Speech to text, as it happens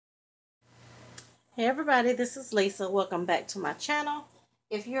Hey everybody, this is Lisa. Welcome back to my channel.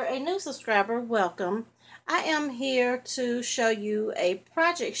 If you're a new subscriber, welcome. I am here to show you a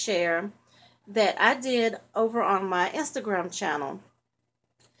project share that I did over on my Instagram channel.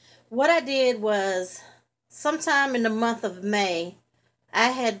 What I did was sometime in the month of May,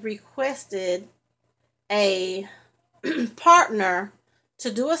 I had requested a partner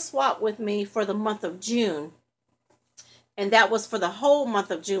to do a swap with me for the month of June. And that was for the whole month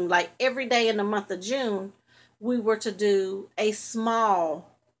of June. Like every day in the month of June, we were to do a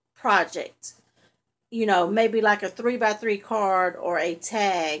small project. Maybe like a 3x3 card or a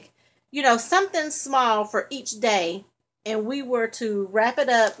tag. Something small for each day. And we were to wrap it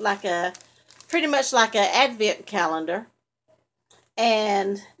up pretty much like an advent calendar.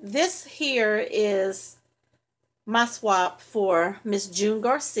 And this here is my swap for Miss June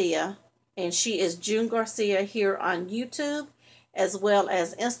Garcia. And she is June Garcia here on YouTube as well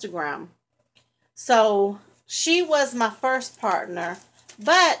as Instagram. So she was my first partner,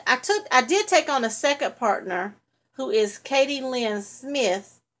 but I did take on a second partner who is Katie Lynn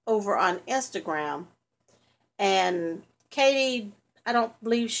Smith over on Instagram. And Katie, I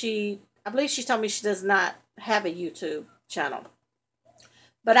believe she told me she does not have a YouTube channel.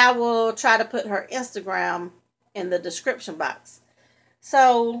 But I will try to put her Instagram in the description box.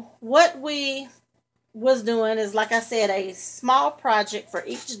 So what we was doing is, like I said, a small project for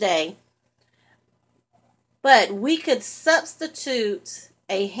each day, but we could substitute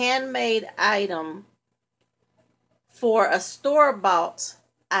a handmade item for a store-bought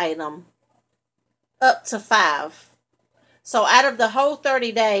item up to 5. So out of the whole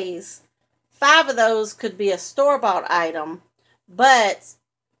 30 days, 5 of those could be a store-bought item, but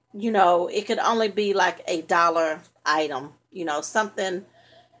it could only be like a dollar item, something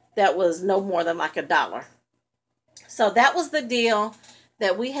that was no more than like $1. So that was the deal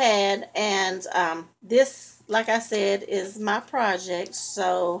that we had. And this, like I said, is my project.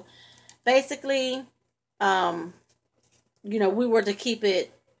 So basically, we were to keep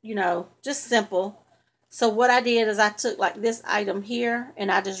it, just simple. So what I did is I took like this item here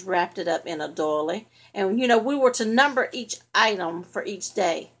and I just wrapped it up in a doily. And, we were to number each item for each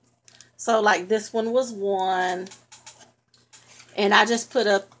day. So like this one was 1. And I just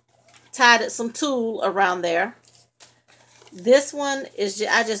tied some tulle around there. This one is,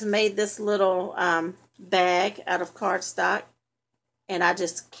 I just made this little bag out of cardstock. And I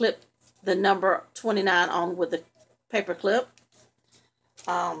just clipped the number 29 on with the paper clip.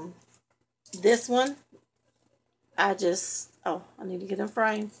 This one, I need to get in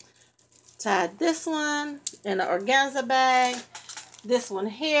frame. Tied this one in an organza bag. This one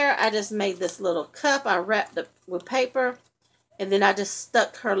here, I just made this little cup. I wrapped it with paper. And then I just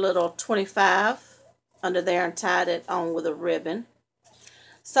stuck her little 25 under there and tied it on with a ribbon.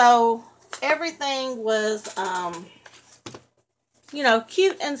 So everything was,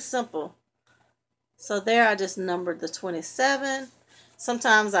 cute and simple. So there I just numbered the 27.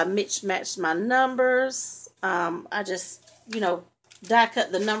 Sometimes I matched my numbers. I just, die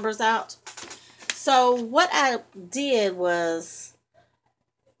cut the numbers out. So what I did was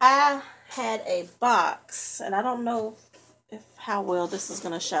I had a box, and I don't know how well this is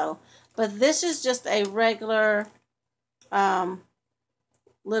going to show, but this is just a regular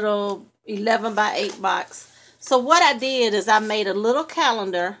little 11 by 8 box. So what I did is I made a little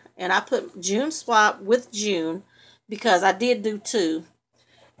calendar and I put June swap with June because I did do 2.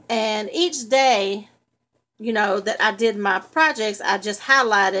 And each day, that I did my projects, I just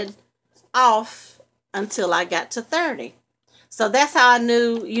highlighted off until I got to 30. So that's how I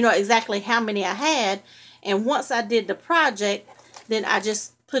knew, exactly how many I had. And once I did the project, then I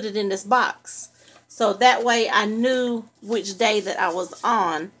just put it in this box. So that way I knew which day that I was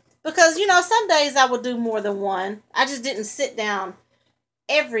on. Because, some days I would do more than one. I just didn't sit down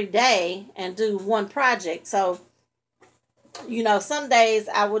every day and do one project. So, some days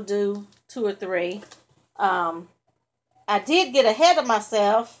I would do 2 or 3. I did get ahead of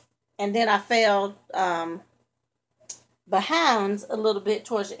myself, and then I fell behind a little bit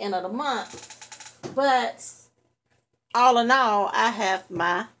towards the end of the month. But all in all, I have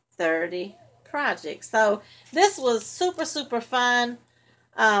my 30 projects. So this was super, super fun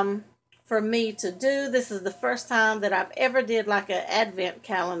for me to do. This is the first time that I've ever did like an advent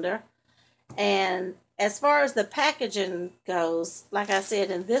calendar. And as far as the packaging goes, like I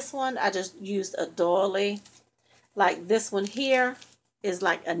said, in this one, I just used a doily. Like this one here is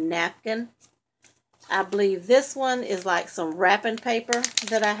like a napkin. I believe this one is like some wrapping paper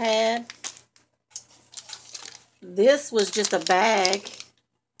that I had. This was just a bag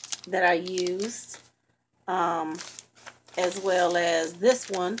that I used, as well as this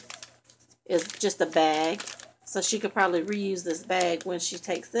one is just a bag. So she could probably reuse this bag when she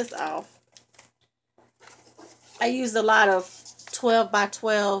takes this off. I used a lot of 12 by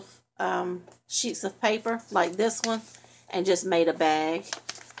 12 sheets of paper like this one and just made a bag.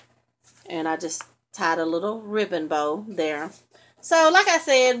 And I just tied a little ribbon bow there. So like I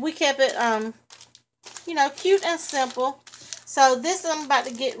said, we kept it, you know, cute and simple. So this, I'm about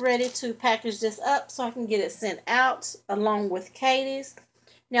to get ready to package this up so I can get it sent out along with Katie's.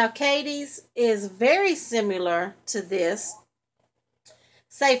 Now Katie's is very similar to this.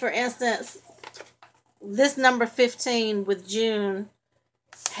 Say for instance, this number 15 with June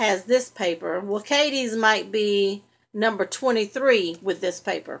has this paper. Well, Katie's might be number 23 with this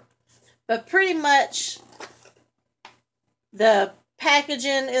paper. But pretty much the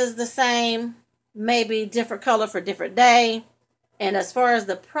packaging is the same, maybe different color for different day. And as far as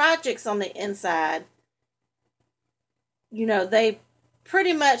the projects on the inside, you know, they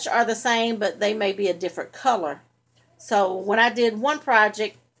pretty much are the same, but they may be a different color. So when I did one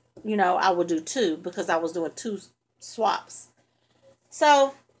project, you know, I would do two because I was doing two swaps.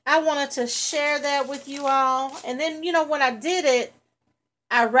 So I wanted to share that with you all. And then, you know, when I did it,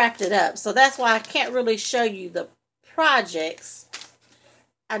 I wrapped it up. So that's why I can't really show you the projects.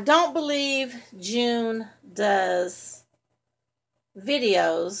 I don't believe June does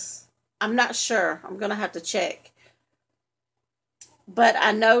videos. I'm not sure. I'm going to have to check. But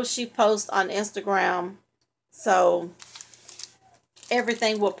I know she posts on Instagram. So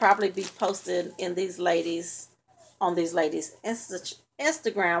everything will probably be posted in these ladies, on these ladies'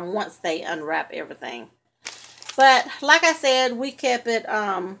 Instagram once they unwrap everything. But like I said, we kept it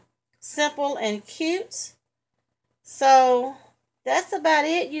simple and cute. So that's about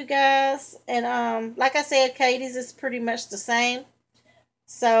it, you guys. And like I said, Katie's is pretty much the same.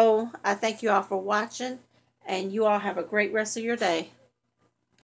 So I thank you all for watching. And you all have a great rest of your day.